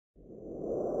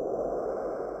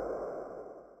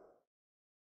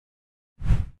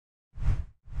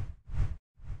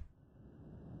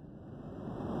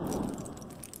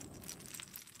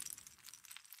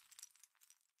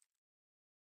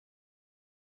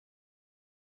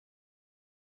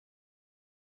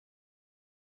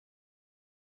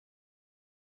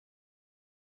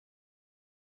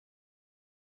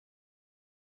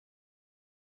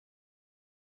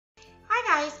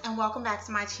Hi guys, and welcome back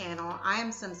to my channel. I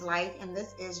am Sims Life and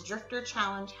this is Drifter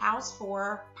Challenge House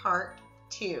 4 Part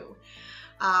 2.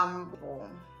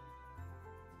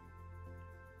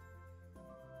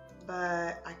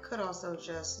 But I could also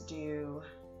just do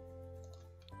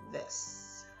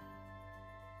this.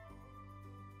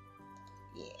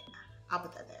 Yeah, I'll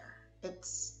put that there.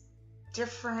 It's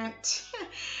different.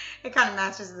 It kind of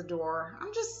matches the door.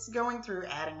 I'm just going through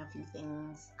adding a few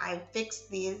things. I fixed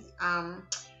these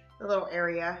the little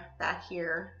area back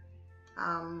here,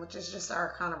 which is just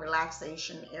our kind of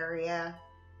relaxation area.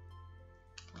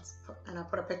 And I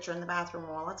put a picture in the bathroom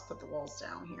wall. Let's put the walls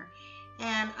down here.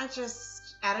 And I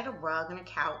just added a rug and a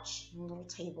couch, and a little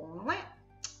table and a lamp.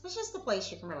 It's just a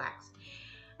place you can relax.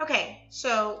 Okay,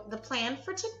 so the plan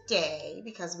for today,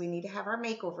 because we need to have our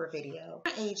makeover video,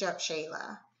 we're gonna age up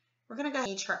Shayla. We're gonna go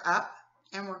age her up,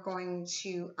 and we're going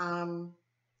to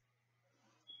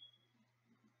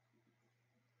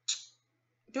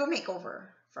do a makeover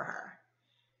for her.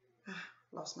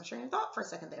 Lost my train of thought for a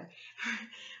second there.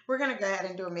 We're gonna go ahead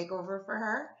and do a makeover for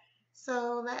her.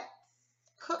 So let's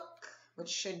cook, which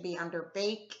should be under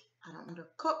bake. I don't under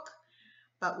cook,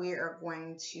 but we are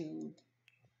going to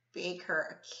bake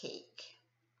her a cake.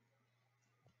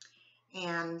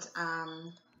 And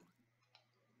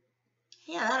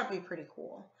yeah, that'll be pretty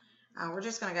cool. We're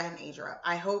just gonna go ahead and age her up.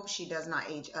 I hope she does not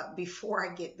age up before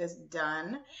I get this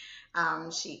done.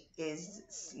 She is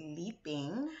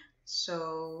sleeping,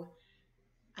 so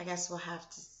I guess we'll have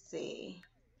to see.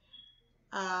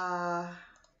 There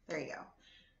you go.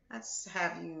 Let's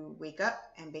have you wake up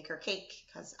and bake her cake,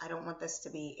 because I don't want this to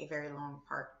be a very long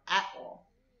part at all.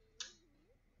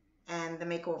 And the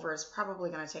makeover is probably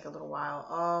going to take a little while.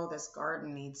 Oh, this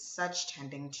garden needs such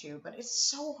tending to, but it's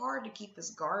so hard to keep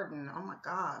this garden. Oh my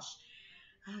gosh.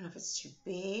 I don't know if it's too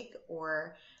big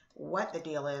or what the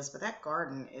deal is, but that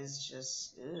garden is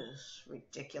just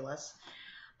ridiculous.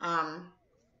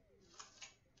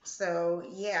 So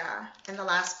yeah, in the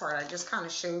last part, I just kind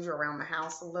of showed you around the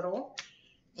house a little,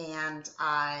 and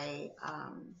I,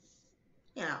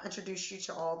 you know, introduced you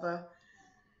to all the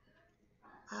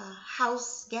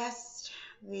house guests,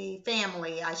 the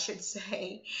family, I should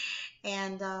say.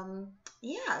 And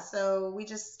yeah, so we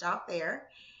just stopped there.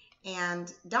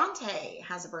 And Dante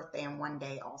has a birthday in one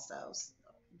day also,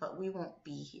 but we won't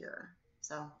be here.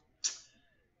 So,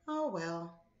 oh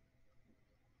well.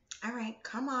 All right,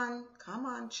 come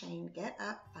on, Shane, get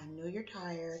up. I know you're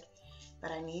tired,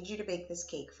 but I need you to bake this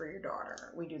cake for your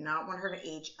daughter. We do not want her to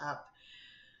age up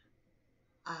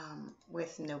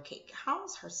with no cake.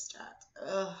 How's her stat?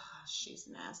 Ugh, she's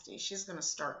nasty. She's gonna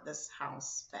start this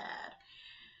house bad.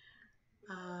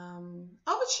 Oh,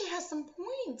 but she has some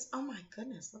points. Oh my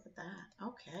goodness, look at that.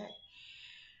 Okay.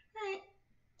 All right,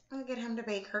 I'll get him to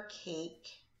bake her cake.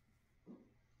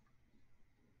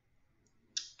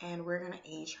 And we're gonna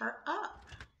age her up.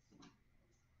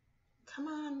 Come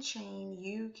on, Shane,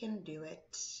 you can do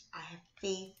it. I have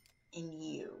faith in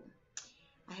you.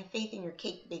 I have faith in your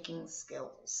cake baking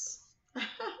skills. All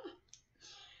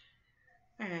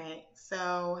right,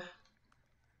 so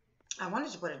I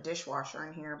wanted to put a dishwasher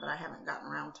in here, but I haven't gotten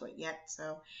around to it yet,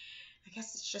 so I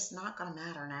guess it's just not gonna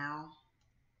matter now.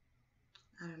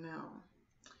 I don't know.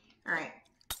 All right.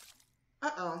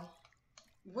 Uh-oh.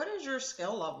 What is your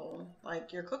skill level?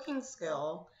 Like, your cooking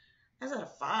skill is at a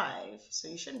 5, so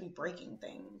you shouldn't be breaking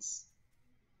things.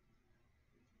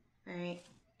 All right.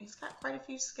 He's got quite a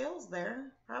few skills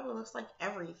there. Probably looks like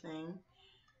everything,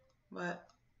 but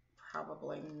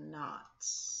probably not.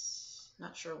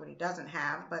 Not sure what he doesn't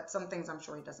have, but some things I'm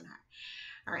sure he doesn't have.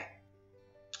 All right.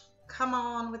 Come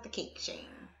on with the cake,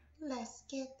 Shane. Let's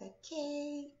get the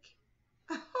cake.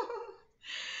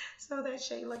 So that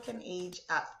Shayla can age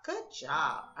up. Good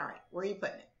job. All right. Where are you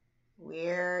putting it?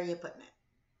 Where are you putting it?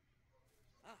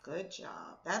 Good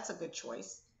job. That's a good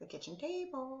choice. The kitchen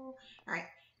table. All right.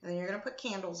 And then you're going to put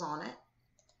candles on it.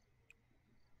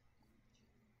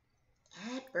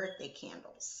 Add birthday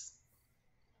candles.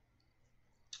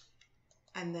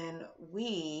 And then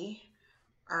we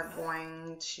are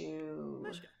going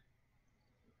to...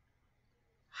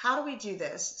 How do we do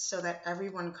this so that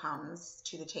everyone comes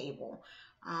to the table?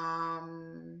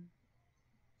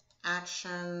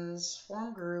 Actions,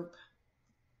 form group.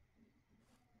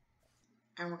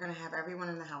 And we're going to have everyone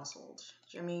in the household.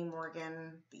 Jimmy,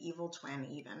 Morgan, the evil twin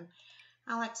even.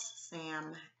 Alex,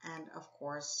 Sam, and of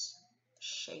course,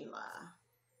 Shayla.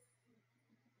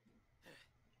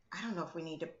 I don't know if we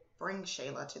need to bring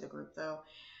Shayla to the group though.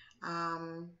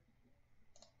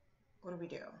 What do we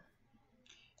do?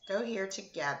 Go here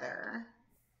together.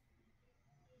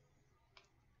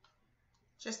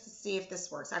 just to see if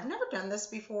this works. I've never done this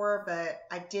before, but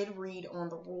I did read on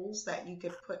the rules that you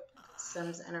could put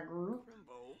Sims in a group.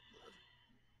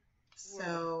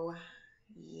 So,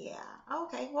 yeah.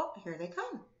 Okay, well, here they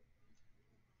come.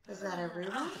 Is that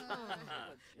everyone?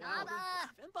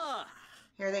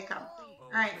 Here they come.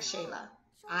 All right, Shayla,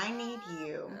 I need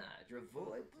you to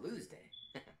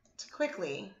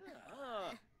quickly.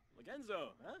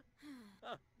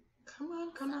 Come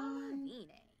on, come on.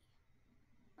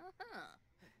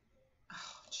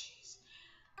 Oh, jeez.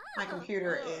 My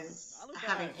computer is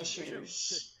having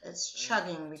issues. It's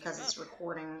chugging because it's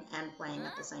recording and playing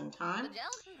at the same time.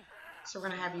 So we're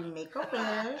going to have you make a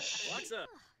wish.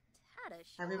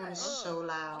 Everyone is so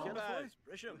loud.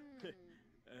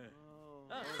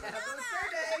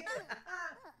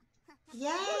 Yay!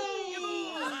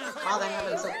 Wow, that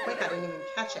happened so quick I didn't even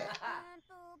catch it.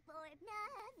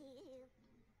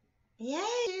 Yay!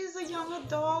 She's a young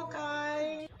adult,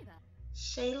 guys.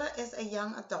 Shayla is a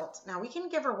young adult. Now, we can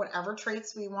give her whatever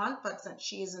traits we want, but since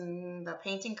she's in the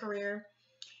painting career,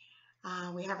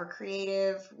 we have her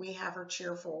creative, we have her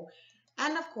cheerful,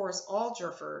 and of course, all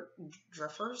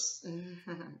drifters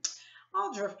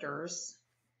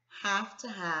have to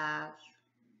have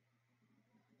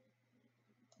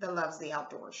the loves the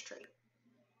outdoors trait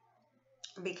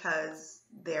because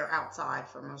they're outside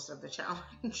for most of the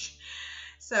challenge.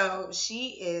 So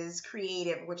she is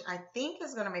creative, which I think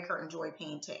is going to make her enjoy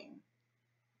painting.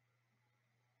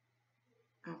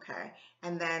 Okay.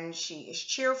 And then she is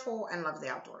cheerful and loves the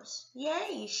outdoors.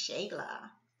 Yay,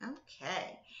 Shayla.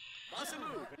 Okay.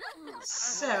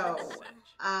 So,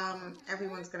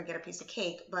 everyone's going to get a piece of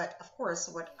cake. But, of course,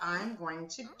 what I'm going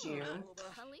to do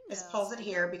is pause it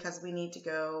here because we need to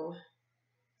go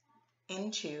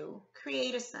into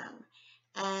Create a Sim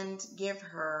and give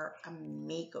her a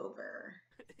makeover.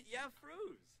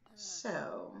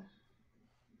 So,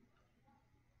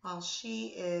 while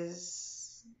she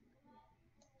is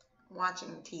watching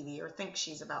TV or thinks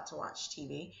she's about to watch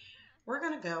TV, we're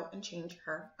going to go and change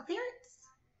her appearance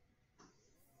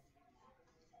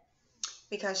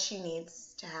because she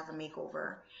needs to have a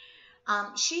makeover.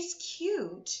 She's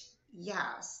cute,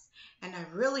 yes, and I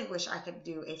really wish I could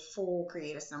do a full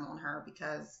Create a Sim on her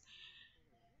because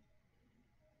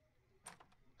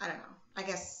I don't know. I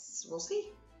guess we'll see.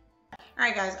 All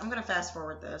right, guys, I'm going to fast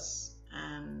forward this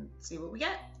and see what we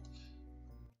get.